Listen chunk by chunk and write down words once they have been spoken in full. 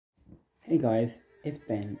Hey guys, it's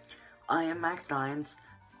Ben. I am Max Lyons,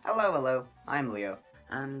 Hello, I'm Leo.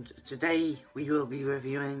 and today we will be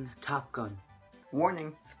reviewing Top Gun.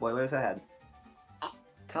 Warning, spoilers ahead.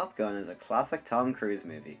 Top Gun is a classic Tom Cruise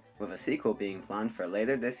movie, with a sequel being planned for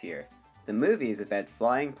later this year. The movie is about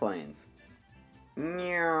flying planes.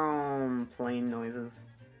 Meow, plane noises.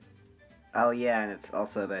 Oh yeah, and it's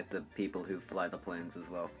also about the people who fly the planes as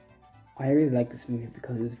well. I really like this movie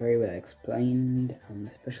because it was very well explained, and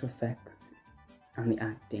the special effects and the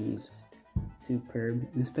acting was just superb,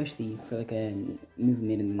 and especially for like a movie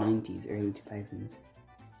made in the 90s, early 2000s.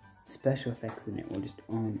 The special effects in it were just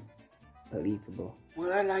unbelievable.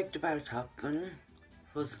 What I liked about Top Gun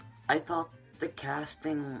was I thought the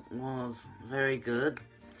casting was very good,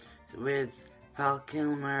 with Val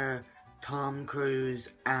Kilmer, Tom Cruise,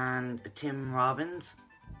 and Tim Robbins.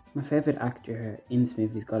 My favourite actor in this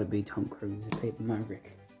movie has got to be Tom Cruise, who played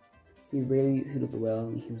Maverick. He really suited up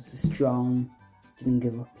well. He was strong, didn't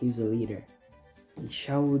give up, he was a leader. He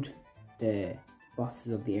showed the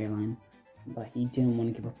bosses of the airline that he didn't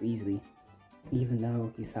want to give up easily. Even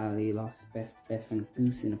though he sadly lost best friend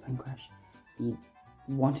Goose in a plane crash, he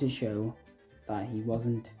wanted to show that he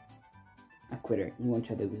wasn't a quitter. He wanted to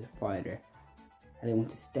show that he was a fighter. And he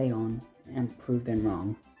wanted to stay on and prove them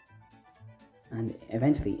wrong. And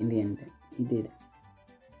eventually, in the end, he did.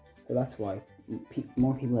 So that's why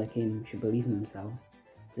more people like him should believe in themselves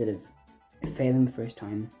instead of failing the first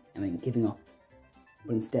time and then giving up.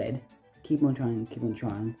 But instead, keep on trying,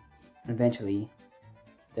 and eventually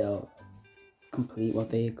they'll complete what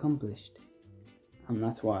they accomplished. And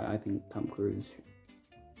that's why I think Tom Cruise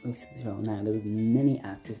looks at the show. Now, there was many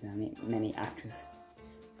actors that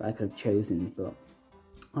I could have chosen, but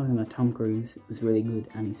I think that Tom Cruise was really good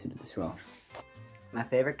and he suited this role. My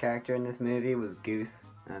favorite character in this movie was Goose,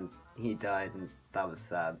 and he died, and that was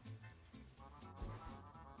sad.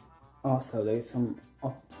 Also, there's some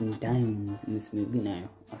ups and downs in this movie now.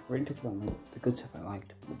 I've already talked about the good stuff I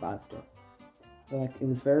liked, the bad stuff. But like, it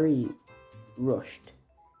was very rushed.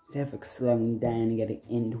 Instead of like slowing down and getting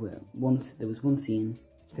into it. There was one scene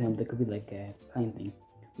filmed that could be like a plane thing.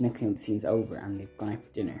 The next thing the scene's over and they've gone out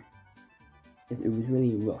for dinner. It was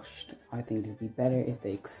really rushed. I think it would be better if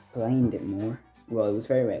they explained it more. Well, it was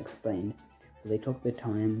very well explained, but they took the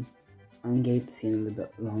time and gave the scene a little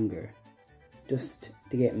bit longer, just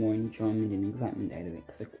to get more enjoyment and excitement out of it.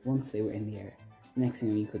 Because like, once they were in the air, the next thing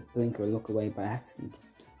you know, you could blink or look away by accident.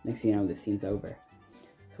 Next thing you know, the scene's over.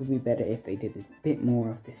 So it would be better if they did a bit more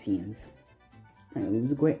of the scenes. And it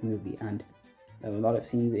was a great movie, and there were a lot of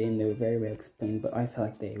scenes in. They were very well explained, but I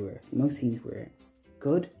felt like most scenes were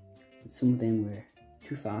good, and some of them were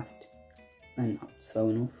too fast and not slow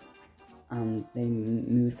enough. And they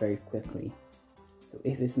moved very quickly. So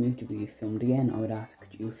if this movie to be filmed again, I would ask,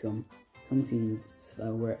 could you film some scenes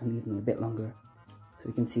slower and leave them a bit longer so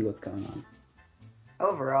we can see what's going on.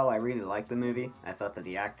 Overall, I really liked the movie. I thought that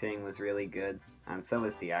the acting was really good, and so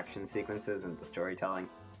was the action sequences and the storytelling.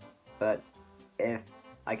 But if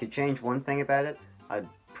I could change one thing about it, I'd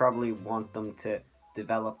probably want them to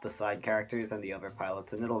develop the side characters and the other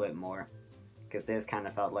pilots a little bit more, because they just kind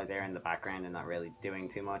of felt like they're in the background and not really doing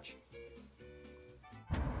too much.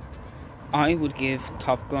 I would give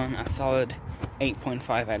Top Gun a solid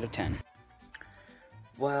 8.5 out of 10.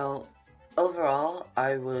 Well, overall,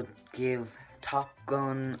 I would give Top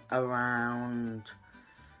Gun around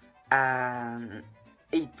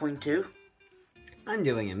 8.2. I'm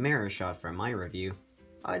doing a mirror shot for my review.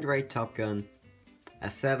 I'd rate Top Gun a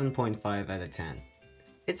 7.5 out of 10.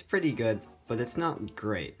 It's pretty good, but it's not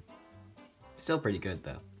great. Still pretty good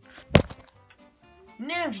though.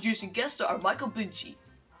 Now introducing guest star Michael Binchy.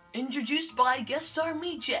 Introduced by guest star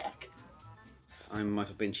me, Jack. I'm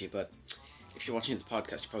Michael Binchy, but if you're watching this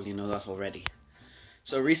podcast, you probably know that already.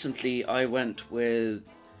 So recently I went with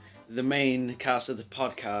the main cast of the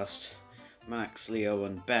podcast, Max, Leo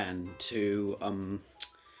and Ben, to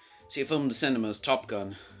see a film in the cinemas, Top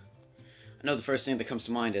Gun. I know the first thing that comes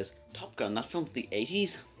to mind is, Top Gun, that film from the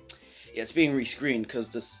 80s? Yeah, it's being rescreened because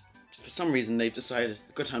for some reason they've decided a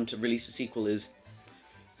good time to release a sequel is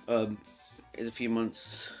a few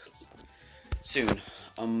months soon.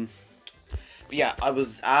 But yeah, I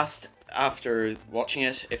was asked after watching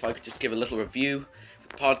it if I could just give a little review for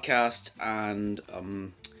the podcast, and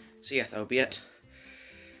so yeah, that'll be it.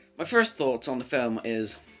 My first thoughts on the film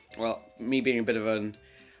is, well, me being a bit of an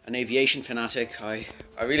aviation fanatic, I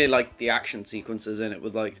really liked the action sequences in it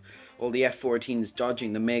with like all the F-14s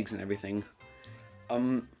dodging the MiGs and everything.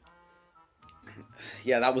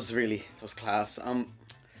 Yeah, that was class. And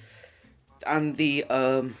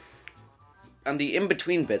the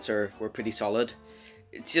in-between bits were pretty solid.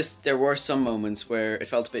 it's just there were some moments where it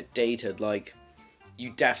felt a bit dated, like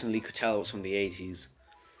you definitely could tell it was from the 80s.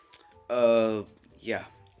 Yeah.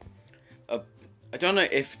 I don't know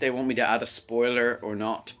if they want me to add a spoiler or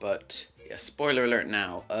not, but yeah, spoiler alert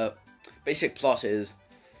now. Basic plot is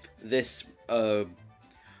this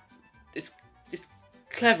this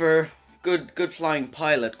clever, good flying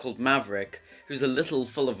pilot called Maverick, who's a little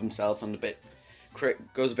full of himself and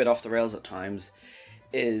goes a bit off the rails at times,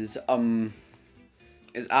 is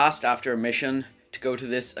asked after a mission to go to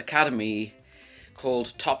this academy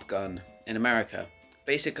called Top Gun in America.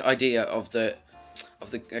 Basic idea of the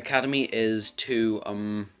academy is to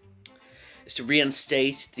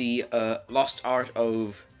reinstate the lost art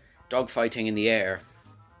of dogfighting in the air.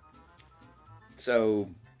 So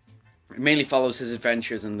it mainly follows his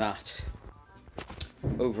adventures in that.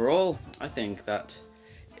 Overall, I think that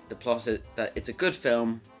the plot is that it's a good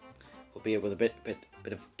film, albeit with a bit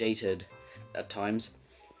of dated at times.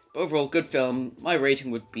 But overall, good film. My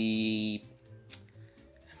rating would be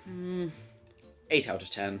 8 out of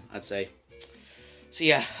 10, I'd say. So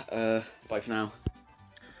yeah, bye for now.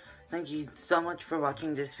 Thank you so much for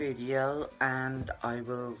watching this video, and I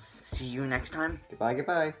will see you next time. Goodbye,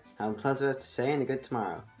 goodbye. Have a pleasant day and a good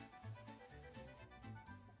tomorrow.